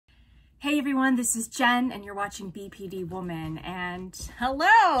Hey everyone, this is Jen and you're watching BPD Woman, and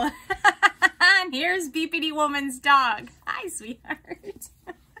hello! And here's BPD Woman's dog. Hi, sweetheart.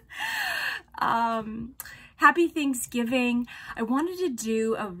 Happy Thanksgiving. I wanted to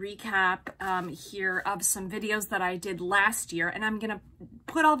do a recap here of some videos that I did last year, and I'm gonna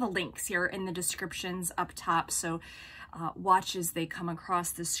put all the links here in the descriptions up top, so watch as they come across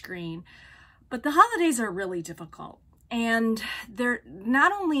the screen. But the holidays are really difficult. And they're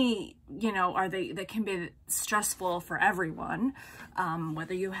not only, they can be stressful for everyone,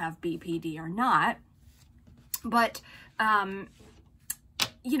 whether you have BPD or not, but, the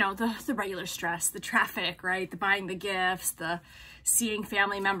regular stress, the traffic, right? The buying the gifts, the seeing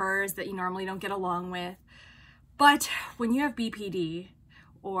family members that you normally don't get along with. But when you have BPD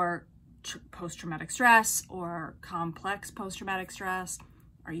or post-traumatic stress or complex post-traumatic stress,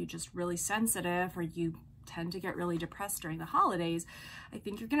 are you just really sensitive, or you tend to get really depressed during the holidays, I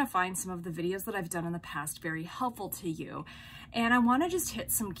think you're going to find some of the videos that I've done in the past very helpful to you. And I want to just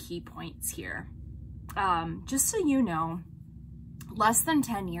hit some key points here. Just so you know, less than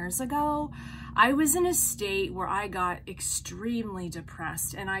 10 years ago, I was in a state where I got extremely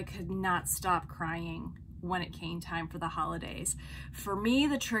depressed and I could not stop crying when it came time for the holidays. For me,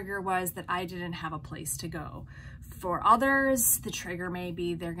 the trigger was that I didn't have a place to go. For others, the trigger may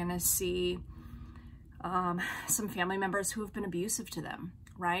be they're going to see some family members who have been abusive to them,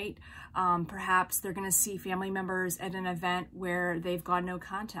 right? Perhaps they're going to see family members at an event where they've gone no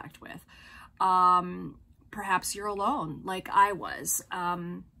contact with. Perhaps you're alone, like I was.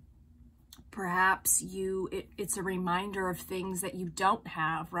 Perhaps it's a reminder of things that you don't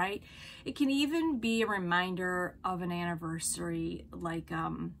have, right? It can even be a reminder of an anniversary, like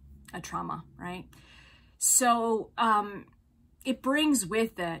a trauma, right? So it brings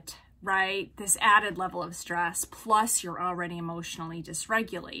with it, right, this added level of stress, plus you're already emotionally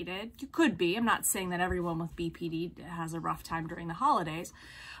dysregulated. You could be. I'm not saying that everyone with BPD has a rough time during the holidays,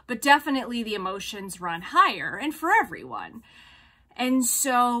 but definitely the emotions run higher, and for everyone. And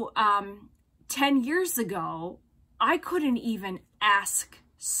so 10 years ago, I couldn't even ask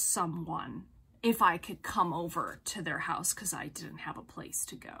someone if I could come over to their house because I didn't have a place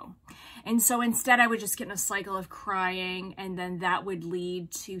to go. And so instead I would just get in a cycle of crying, and then that would lead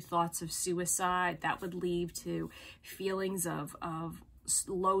to thoughts of suicide. That would lead to feelings of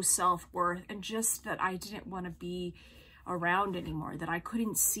low self-worth, and just that I didn't want to be around anymore, that I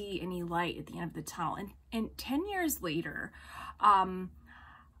couldn't see any light at the end of the tunnel. And 10 years later,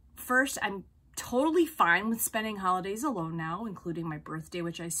 first, I'm totally fine with spending holidays alone now, including my birthday,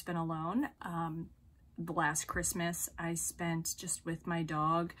 which I spent alone. The last Christmas I spent just with my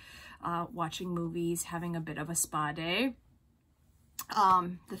dog, watching movies, having a bit of a spa day.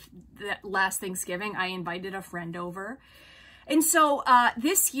 The last Thanksgiving, I invited a friend over. And so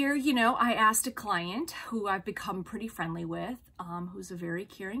this year, I asked a client who I've become pretty friendly with, who's a very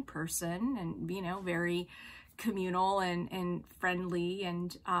caring person and, very communal and friendly,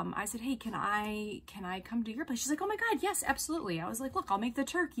 and I said, hey, can I come to your place? She's like, oh my God, yes, absolutely. I was like, look, I'll make the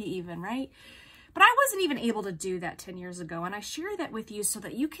turkey even, right? But I wasn't even able to do that 10 years ago, and I share that with you so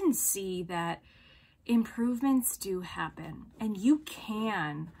that you can see that improvements do happen, and you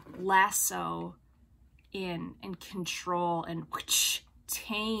can lasso in and control and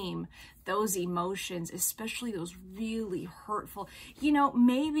tame those emotions, especially those really hurtful.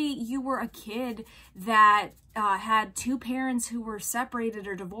 Maybe you were a kid that had two parents who were separated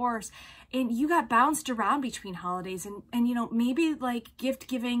or divorced, and you got bounced around between holidays, and maybe like gift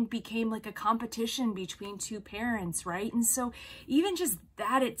giving became like a competition between two parents, right? And so even just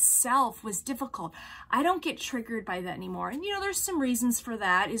that itself was difficult. I don't get triggered by that anymore. And there's some reasons for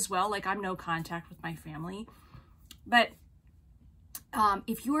that as well, like I'm no contact with my family. But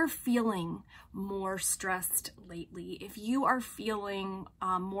if you are feeling more stressed lately, if you are feeling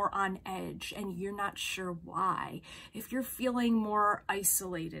more on edge and you're not sure why, if you're feeling more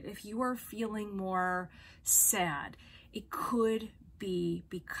isolated, if you are feeling more sad, it could be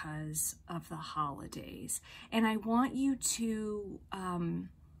because of the holidays. And I want you to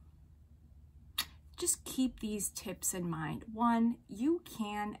just keep these tips in mind. One, you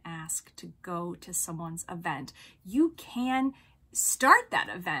can ask to go to someone's event. You can start that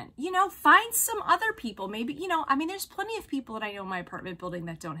event, find some other people. Maybe, there's plenty of people that I know in my apartment building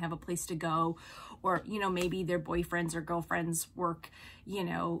that don't have a place to go, or, maybe their boyfriends or girlfriends work,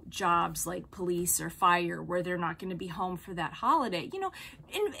 jobs like police or fire where they're not going to be home for that holiday,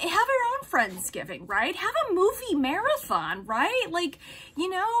 and have your own Friendsgiving, right? Have a movie marathon, right? Like,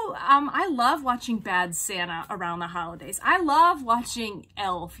 I love watching Bad Santa around the holidays. I love watching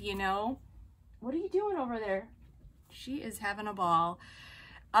Elf, What are you doing over there? She is having a ball.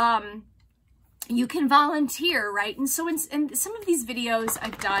 you can volunteer, right? And so in some of these videos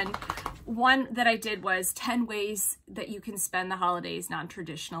I've done, one that I did was 10 ways that you can spend the holidays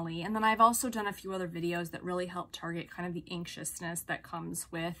non-traditionally. And then I've also done a few other videos that really help target kind of the anxiousness that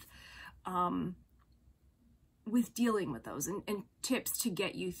comes with dealing with those and tips to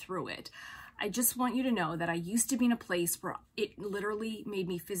get you through it. I just want you to know that I used to be in a place where it literally made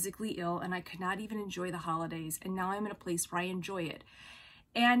me physically ill and I could not even enjoy the holidays. And now I'm in a place where I enjoy it.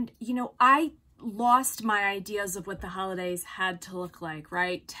 And, you know, I lost my ideas of what the holidays had to look like,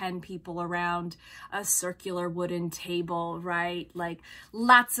 right? 10 people around a circular wooden table, right? Like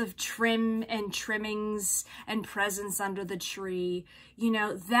lots of trim and trimmings and presents under the tree. You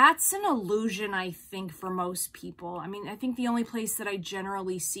know, that's an illusion, I think, for most people. I mean, I think the only place that I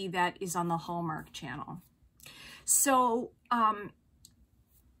generally see that is on the Hallmark Channel. So,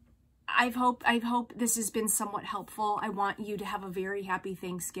 I hope this has been somewhat helpful. I want you to have a very happy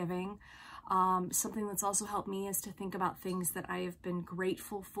Thanksgiving. Something that's also helped me is to think about things that I have been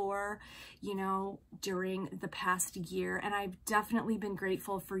grateful for, you know, during the past year. And I've definitely been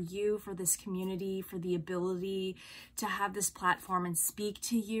grateful for you, for this community, for the ability to have this platform and speak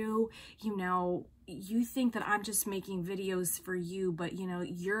to you. You know, you think that I'm just making videos for you, but you know,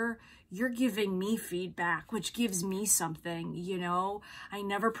 you're giving me feedback, which gives me something. You know, I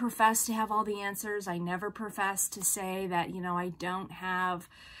never profess to have all the answers. I never profess to say that, you know, I don't have,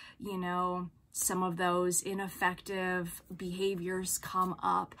 you know, some of those ineffective behaviors come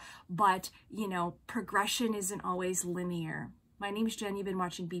up, but you know, progression isn't always linear. My name is Jen. You've been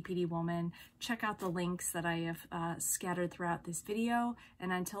watching BPD Woman. Check out the links that I have scattered throughout this video.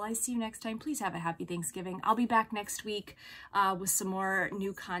 And until I see you next time, please have a happy Thanksgiving. I'll be back next week with some more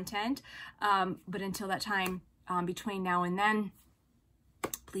new content. But until that time, between now and then,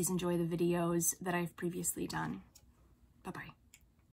 please enjoy the videos that I've previously done. Bye-bye.